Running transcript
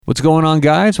What's going on,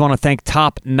 guys? I want to thank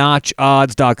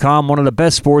TopNotchOdds.com, one of the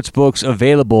best sports books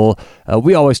available.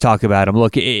 We always talk about them.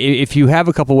 Look, if you have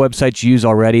a couple websites you use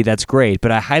already, that's great,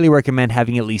 but I highly recommend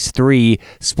having at least 3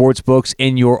 sports books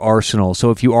in your arsenal.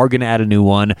 So if you are going to add a new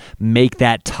one, make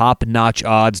that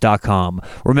TopNotchOdds.com.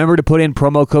 Remember to put in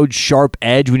promo code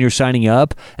SHARPEDGE when you're signing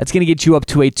up. That's going to get you up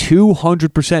to a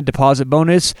 200% deposit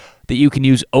bonus that you can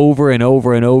use over and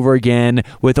over and over again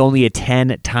with only a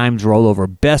 10 times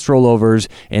rollover. Best rollovers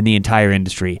in the entire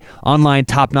industry. Online,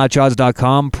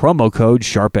 topnotchodds.com, promo code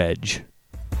SHARPEDGE.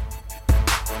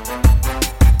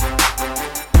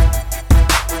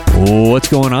 What's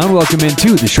going on? Welcome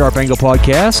into the Sharp Angle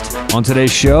Podcast. On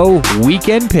today's show,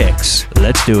 weekend picks.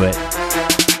 Let's do it.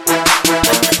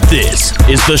 This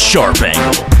is the Sharp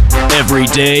Angle. Every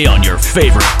day on your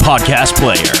favorite podcast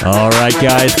player. All right,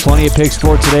 guys. Plenty of picks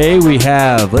for today. We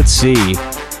have,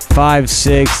 5,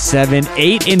 6, 7,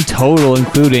 8 in total,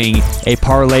 including a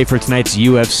parlay for tonight's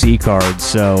UFC card.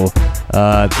 So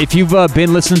if you've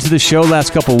been listening to the show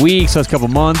last couple weeks, last couple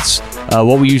months,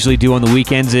 what we usually do on the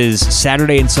weekends is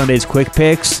Saturday and Sunday's quick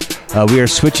picks. We are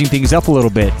switching things up a little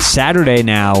bit. Saturday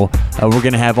now, we're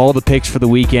going to have all the picks for the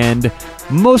weekend.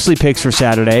 Mostly picks for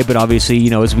Saturday, but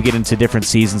obviously, as we get into different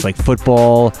seasons like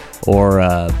football or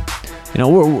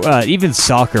even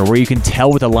soccer, where you can tell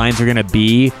what the lines are going to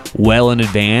be well in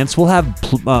advance, we'll have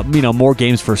more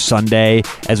games for Sunday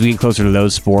as we get closer to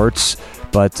those sports.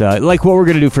 But like what we're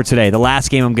going to do for today, the last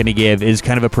game I'm going to give is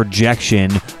kind of a projection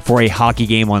for a hockey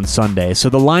game on Sunday. So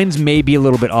the lines may be a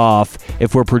little bit off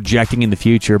if we're projecting in the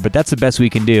future, but that's the best we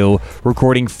can do,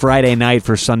 recording Friday night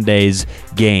for Sunday's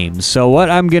games. So what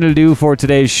I'm going to do for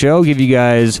today's show, give you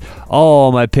guys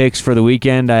all my picks for the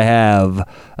weekend. I have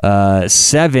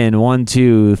 7, 1,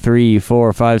 2, 3,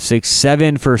 4, 5, 6,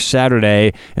 7 for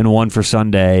Saturday and 1 for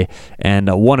Sunday. And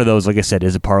one of those, like I said,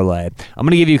 is a parlay. I'm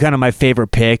going to give you kind of my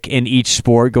favorite pick in each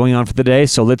sport going on for the day.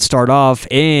 So let's start off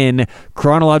in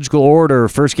chronological order.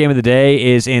 First game of the day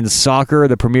is in soccer,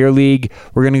 the Premier League.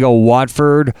 We're going to go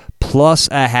Watford plus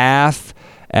a half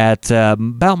at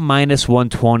about minus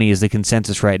 120 is the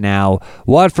consensus right now.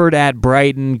 Watford at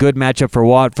Brighton, good matchup for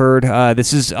Watford.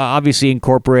 This is obviously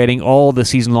incorporating all the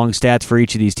season-long stats for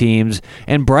each of these teams,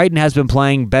 and Brighton has been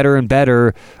playing better and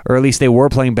better, or at least they were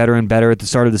playing better and better at the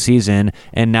start of the season,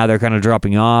 and now they're kind of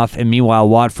dropping off, and meanwhile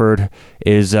Watford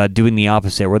is doing the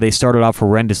opposite, where they started off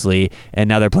horrendously, and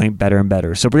now they're playing better and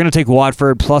better. So we're going to take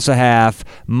Watford plus a half,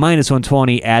 minus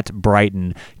 120 at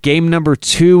Brighton. Game number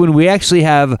 2, and we actually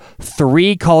have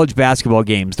 3 college basketball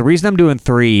games. The reason I'm doing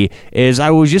 3 is I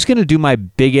was just going to do my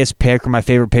biggest pick or my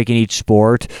favorite pick in each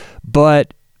sport,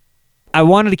 but I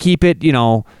wanted to keep it,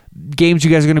 games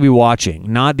you guys are going to be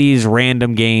watching, not these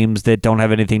random games that don't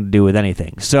have anything to do with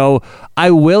anything. So I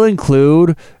will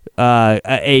include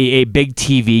a big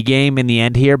TV game in the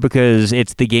end here because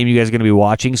it's the game you guys are going to be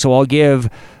watching, so I'll give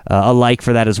a like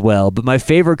for that as well. But my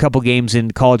favorite couple games in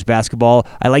college basketball,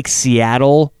 I like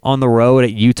Seattle on the road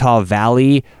at Utah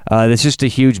Valley. That's just a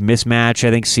huge mismatch.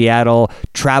 I think Seattle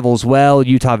travels well.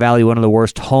 Utah Valley, one of the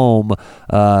worst home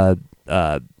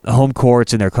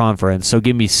courts in their conference. So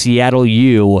give me Seattle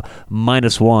U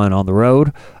 -1 on the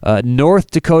road. North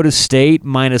Dakota State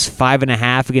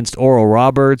 -5.5 against Oral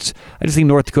Roberts. I just think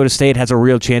North Dakota State has a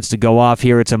real chance to go off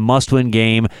here. It's a must-win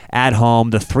game at home.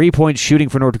 The 3-point shooting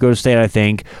for North Dakota State, I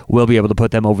think, will be able to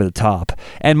put them over the top.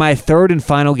 And my third and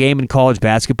final game in college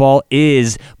basketball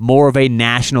is more of a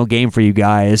national game for you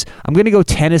guys. I'm going to go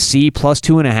Tennessee plus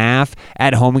 2.5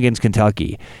 at home against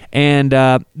Kentucky. And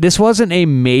this wasn't a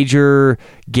major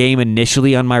game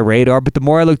initially on my radar, but the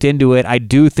more I looked into it, I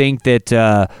do think that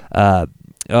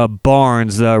Rick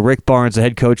Barnes, the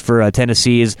head coach for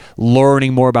Tennessee, is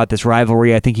learning more about this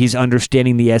rivalry. I think he's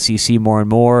understanding the SEC more and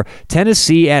more.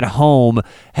 Tennessee at home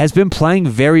has been playing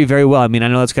very, very well. I mean, I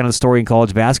know that's kind of the story in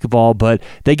college basketball, but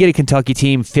they get a Kentucky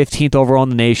team 15th overall in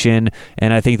the nation,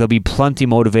 and I think they'll be plenty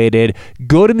motivated.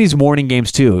 Good in these morning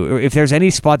games, too. If there's any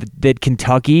spot that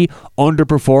Kentucky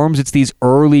underperforms, it's these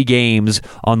early games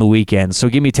on the weekend. So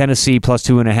give me Tennessee plus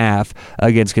 2.5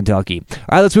 against Kentucky.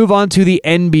 All right, let's move on to the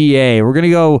NBA. We're going to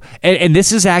go, and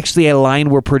this is actually a line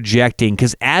we're projecting,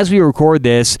 because as we record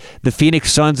this, the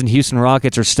Phoenix Suns and Houston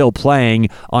Rockets are still playing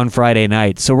on Friday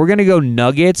night. So we're going to go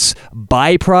Nuggets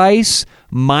by price,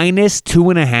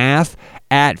 -2.5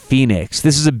 at Phoenix.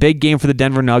 This is a big game for the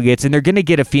Denver Nuggets, and they're going to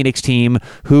get a Phoenix team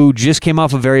who just came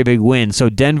off a very big win. So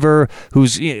Denver,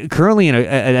 who's currently in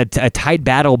a tight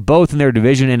battle both in their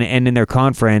division and in their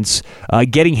conference,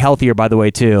 getting healthier, by the way,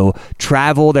 too.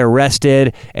 Travel, they're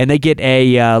rested, and they get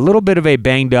a little bit of a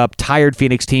banged-up, tired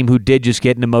Phoenix team who did just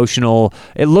get an emotional,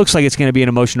 it looks like it's going to be an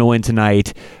emotional win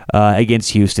tonight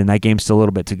against Houston. That game's still a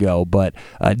little bit to go, but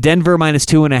Denver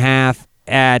 -2.5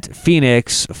 at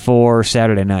Phoenix for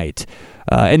Saturday night.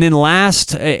 And then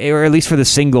last, or at least for the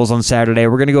singles on Saturday,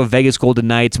 we're going to go Vegas Golden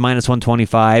Knights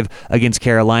 -125 against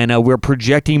Carolina. We're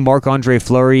projecting Marc-Andre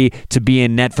Fleury to be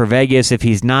in net for Vegas. If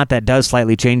he's not, that does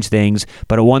slightly change things.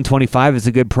 But at 125 is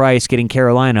a good price getting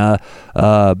Carolina,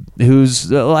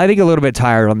 who's, I think, a little bit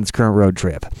tired on this current road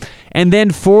trip. And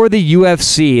then for the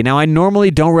UFC, now I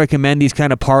normally don't recommend these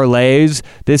kind of parlays.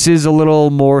 This is a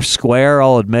little more square,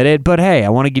 I'll admit it. But hey, I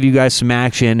want to give you guys some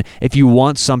action if you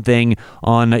want something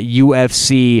on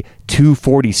UFC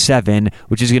 247,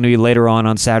 which is going to be later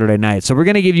on Saturday night. So we're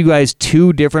going to give you guys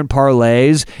two different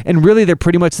parlays, and really they're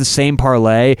pretty much the same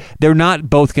parlay. They're not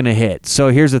both going to hit.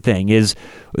 So here's the thing, is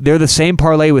they're the same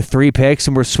parlay with 3 picks,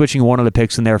 and we're switching one of the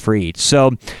picks in there for each.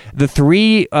 So the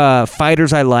 3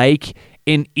 fighters I like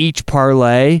in each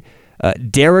parlay,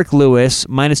 Derek Lewis,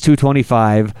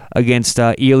 -225 against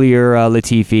Ilir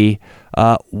Latifi.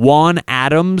 Juan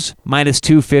Adams,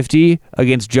 -250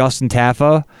 against Justin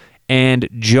Tafa. And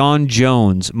John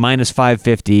Jones,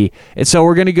 -550. And so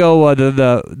we're going to go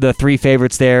the 3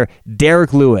 favorites there.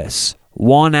 Derek Lewis,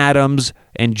 Juan Adams,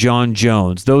 and John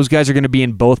Jones. Those guys are going to be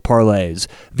in both parlays.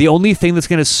 The only thing that's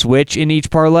going to switch in each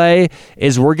parlay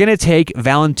is we're going to take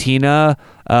Valentina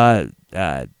Shevchenko.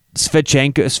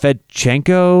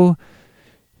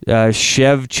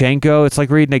 It's like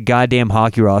reading a goddamn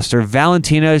hockey roster.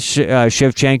 Valentina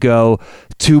Shevchenko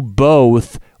to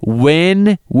both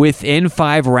win within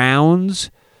 5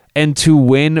 rounds and to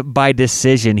win by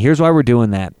decision. Here's why we're doing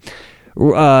that.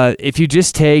 If you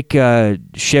just take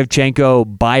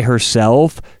Shevchenko by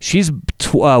herself, she's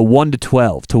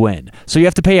 1-12 to win. So you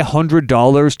have to pay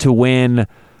 $100 to win.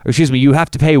 You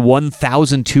have to pay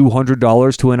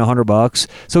 $1,200 to win $100.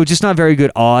 So it's just not very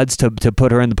good odds to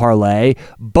put her in the parlay.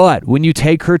 But when you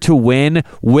take her to win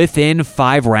within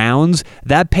 5 rounds,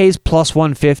 that pays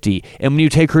 +150. And when you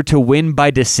take her to win by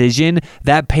decision,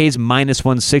 that pays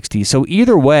 -160. So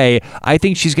either way, I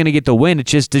think she's going to get the win.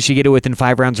 It's just, does she get it within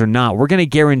 5 rounds or not? We're going to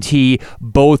guarantee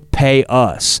both pay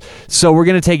us. So we're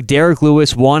going to take Derek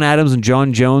Lewis, Juan Adams, and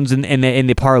John Jones in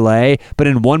the parlay. But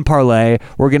in one parlay,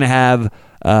 we're going to have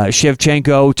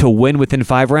Shevchenko to win within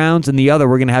 5 rounds, and the other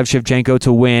we're going to have Shevchenko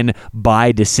to win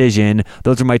by decision.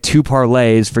 Those are my 2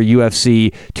 parlays for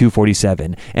UFC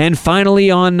 247. And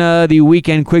finally, on the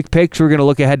weekend quick picks, we're going to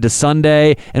look ahead to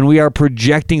Sunday, and we are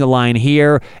projecting a line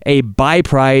here, a buy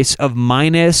price of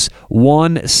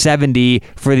 -170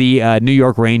 for the New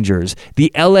York Rangers.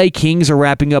 The LA Kings are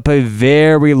wrapping up a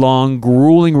very long,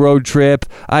 grueling road trip.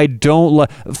 I don't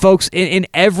folks, in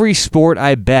every sport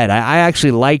I bet, I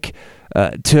actually like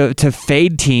to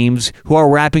fade teams who are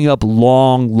wrapping up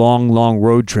long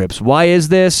road trips. Why is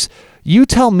this? You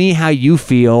tell me how you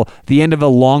feel the end of a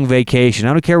long vacation.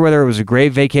 I don't care whether it was a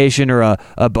great vacation or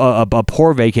a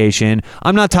poor vacation.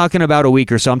 I'm not talking about a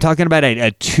week or so. I'm talking about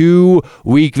a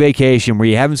 2-week vacation where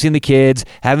you haven't seen the kids,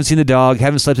 haven't seen the dog,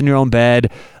 haven't slept in your own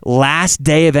bed. Last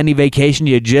day of any vacation,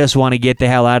 you just want to get the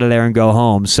hell out of there and go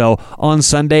home. So on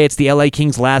Sunday, it's the LA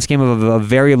Kings' last game of a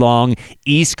very long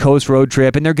East Coast road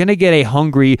trip, and they're going to get a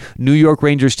hungry New York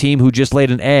Rangers team who just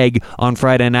laid an egg on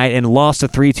Friday night and lost a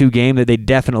 3-2 game that they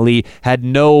definitely had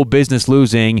no business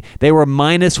losing. They were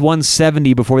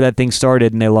 -170 before that thing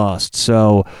started, and they lost.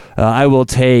 So I will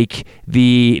take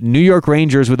the New York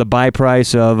Rangers with a buy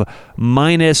price of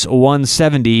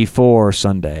 -170 for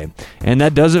Sunday. And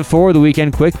that does it for the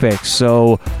weekend quick picks.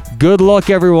 So good luck,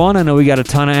 everyone. I know we got a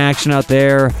ton of action out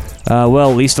there. At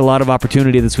least a lot of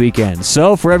opportunity this weekend.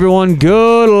 So for everyone,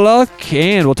 good luck,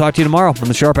 and we'll talk to you tomorrow on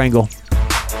The Sharp Angle.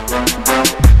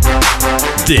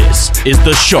 This is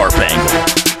The Sharp Angle.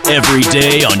 Every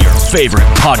day on your favorite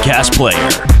podcast player.